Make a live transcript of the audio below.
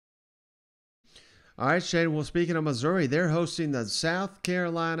All right, Shane. Well, speaking of Missouri, they're hosting the South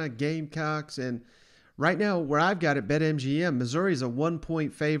Carolina Gamecocks. And right now, where I've got it, BetMGM, Missouri's a 1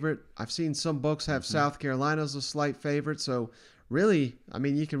 point favorite. I've seen some books have Hmm. South Carolina as a slight favorite. So, really, I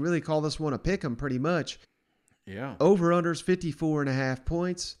mean, you can really call this one a pick 'em pretty much. Yeah. Over-unders 54.5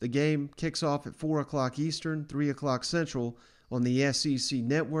 points. The game kicks off at 4 o'clock Eastern, 3 o'clock Central on the SEC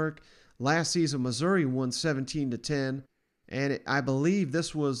network. Last season, Missouri won 17-10. And I believe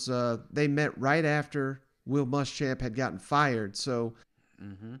this was, they met right after Will Muschamp had gotten fired. So,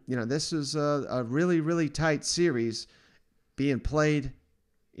 Hmm. this is a really, really tight series being played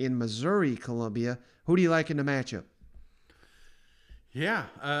in Missouri, Columbia. Who do you like in the matchup? Yeah.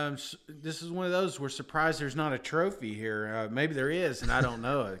 This is one of those we're surprised there's not a trophy here. Maybe there is, and I don't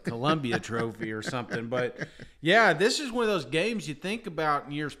know, a Columbia trophy or something. But yeah, this is one of those games you think about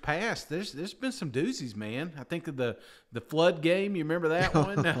in years past. There's been some doozies, man. I think of the flood game. You remember that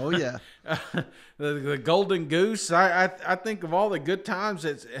one? Oh, yeah. The Golden Goose. I think of all the good times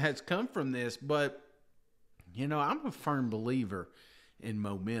that has come from this. But I'm a firm believer in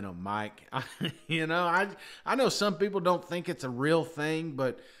momentum, Mike. I know some people don't think it's a real thing,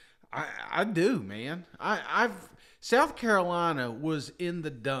 but I do, man. I've South Carolina was in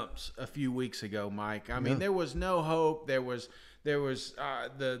the dumps a few weeks ago, Mike. I mean, Yeah. there was no hope. The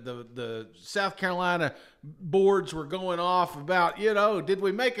South Carolina boards were going off about, did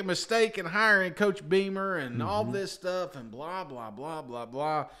we make a mistake in hiring Coach Beamer and all this stuff and blah blah blah blah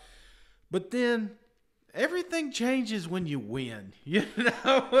blah. But then everything changes when you win.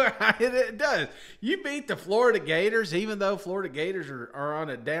 It does. You beat the Florida Gators, even though Florida Gators are on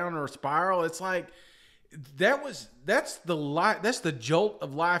a downward spiral. It's like that's the jolt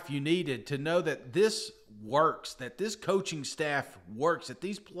of life you needed to know that this works, that this coaching staff works, that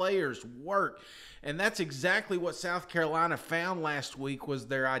these players work. And that's exactly what South Carolina found last week was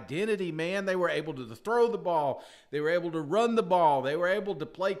their identity, man. They were able to throw the ball. They were able to run the ball. They were able to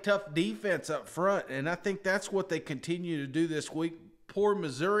play tough defense up front. And I think that's what they continue to do this week. Poor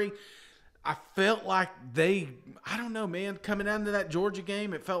Missouri. I felt like I don't know, man, coming down to that Georgia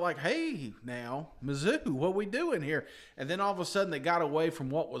game, it felt like, hey, now, Mizzou, what we doing here? And then all of a sudden they got away from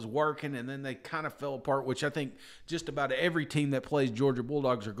what was working, and then they kind of fell apart, which I think just about every team that plays Georgia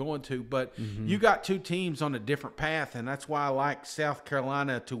Bulldogs are going to. But you got two teams on a different path, and that's why I like South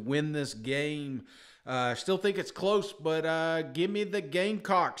Carolina to win this game. I still think it's close, but give me the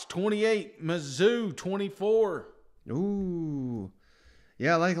Gamecocks, 28, Mizzou, 24. Ooh.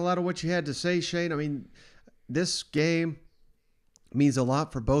 Yeah, I like a lot of what you had to say, Shane. I mean, this game means a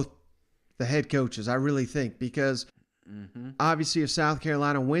lot for both the head coaches, I really think, because obviously if South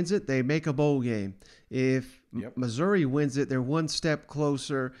Carolina wins it, they make a bowl game. If Yep. Missouri wins it, they're one step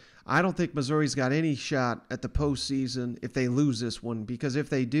closer. I don't think Missouri's got any shot at the postseason if they lose this one, because if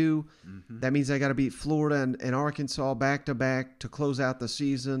they do, that means they got to beat Florida and Arkansas back-to-back to close out the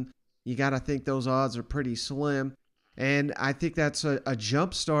season. You got to think those odds are pretty slim. And I think that's a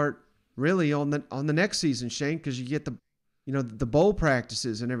jump start really on the next season, Shane, because you get the bowl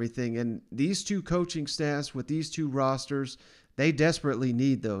practices and everything. And these two coaching staffs with these two rosters, they desperately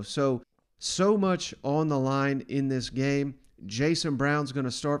need those. So much on the line in this game. Jason Brown's going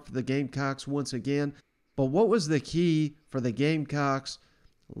to start for the Gamecocks once again. But what was the key for the Gamecocks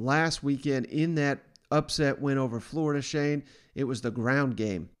last weekend in that upset win over Florida, Shane? It was the ground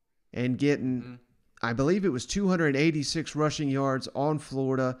game and getting I believe it was 286 rushing yards on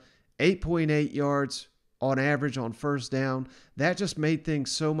Florida, 8.8 yards on average on first down. That just made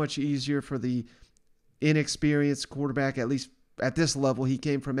things so much easier for the inexperienced quarterback, at least at this level. He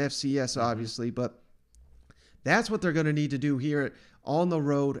came from FCS, obviously, but that's what they're going to need to do here on the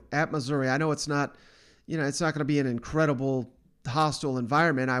road at Missouri. I know it's not going to be an incredible hostile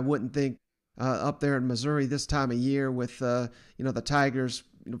environment. I wouldn't think up there in Missouri this time of year with, the Tigers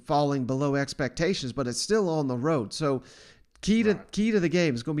falling below expectations, but it's still on the road. So key to the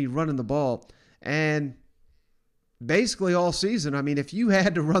game is going to be running the ball. And basically all season, I mean, if you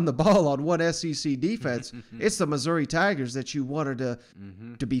had to run the ball on one SEC defense, it's the Missouri Tigers that you wanted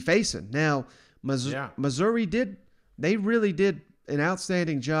to be facing. Now, Missouri really did an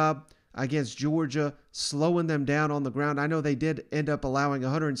outstanding job against Georgia, slowing them down on the ground. I know they did end up allowing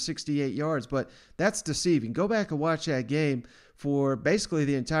 168 yards, but that's deceiving. Go back and watch that game. For basically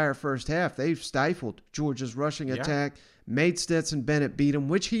the entire first half, they've stifled Georgia's rushing attack, made Stetson Bennett beat him,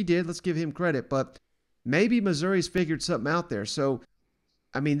 which he did. Let's give him credit. But maybe Missouri's figured something out there. So,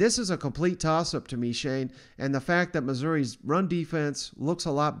 I mean, this is a complete toss-up to me, Shane. And the fact that Missouri's run defense looks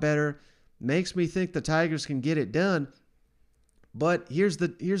a lot better makes me think the Tigers can get it done. But here's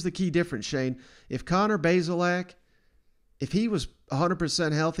the key difference, Shane. If Connor Bazelak if he was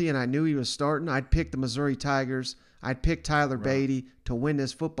 100% healthy and I knew he was starting, I'd pick the Missouri Tigers. I'd pick Tyler Beatty to win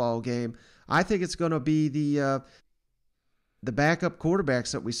this football game. I think it's going to be the backup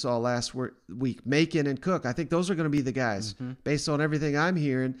quarterbacks that we saw last week, Macon and Cook. I think those are going to be the guys based on everything I'm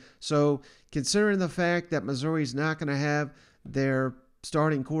hearing. So considering the fact that Missouri's not going to have their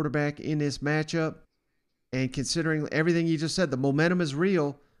starting quarterback in this matchup, and considering everything you just said, the momentum is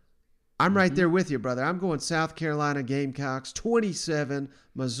real. I'm right there with you, brother. I'm going South Carolina Gamecocks 27,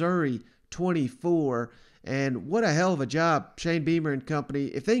 Missouri 24. And what a hell of a job Shane Beamer and company.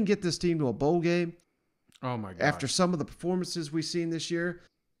 If they can get this team to a bowl game, oh my God, after some of the performances we've seen this year,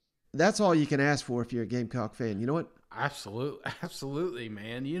 that's all you can ask for if you're a Gamecock fan. You know what? Absolutely,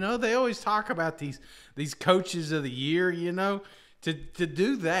 man. You know, they always talk about these coaches of the year, you know, to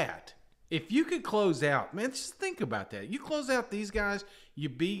do that. If you could close out, man, just think about that. You close out these guys, you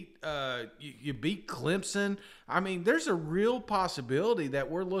beat Clemson. I mean, there's a real possibility that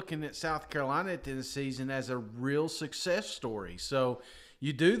we're looking at South Carolina at this season as a real success story. So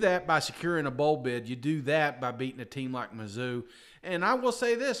you do that by securing a bowl bid. You do that by beating a team like Mizzou. And I will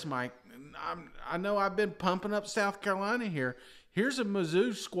say this, Mike. I know I've been pumping up South Carolina here. Here's a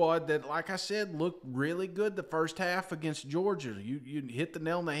Mizzou squad that, like I said, looked really good the first half against Georgia. You hit the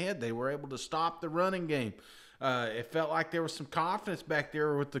nail on the head. They were able to stop the running game. It felt like there was some confidence back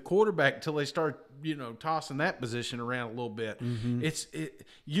there with the quarterback until they started, tossing that position around a little bit.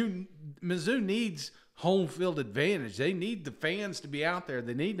 Mizzou needs home field advantage. They need the fans to be out there.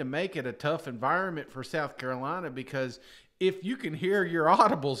 They need to make it a tough environment for South Carolina, because if you can hear your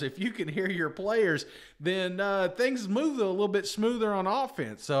audibles, if you can hear your players, then things move a little bit smoother on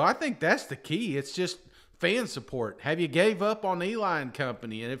offense. So I think that's the key. It's just fan support. Have you gave up on Eli and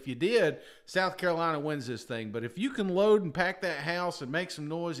company? And if you did, South Carolina wins this thing. But if you can load and pack that house and make some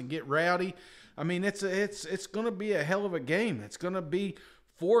noise and get rowdy, I mean, it's going to be a hell of a game. It's going to be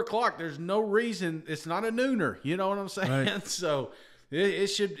 4 o'clock. There's no reason. It's not a nooner. You know what I'm saying? Right. So I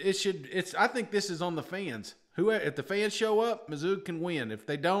think this is on the fans. If the fans show up, Mizzou can win. If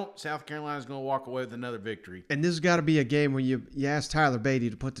they don't, South Carolina's going to walk away with another victory. And this has got to be a game where you ask Tyler Beatty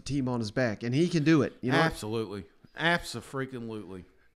to put the team on his back, and he can do it. You know? Absolutely. Abso-freaking-lutely.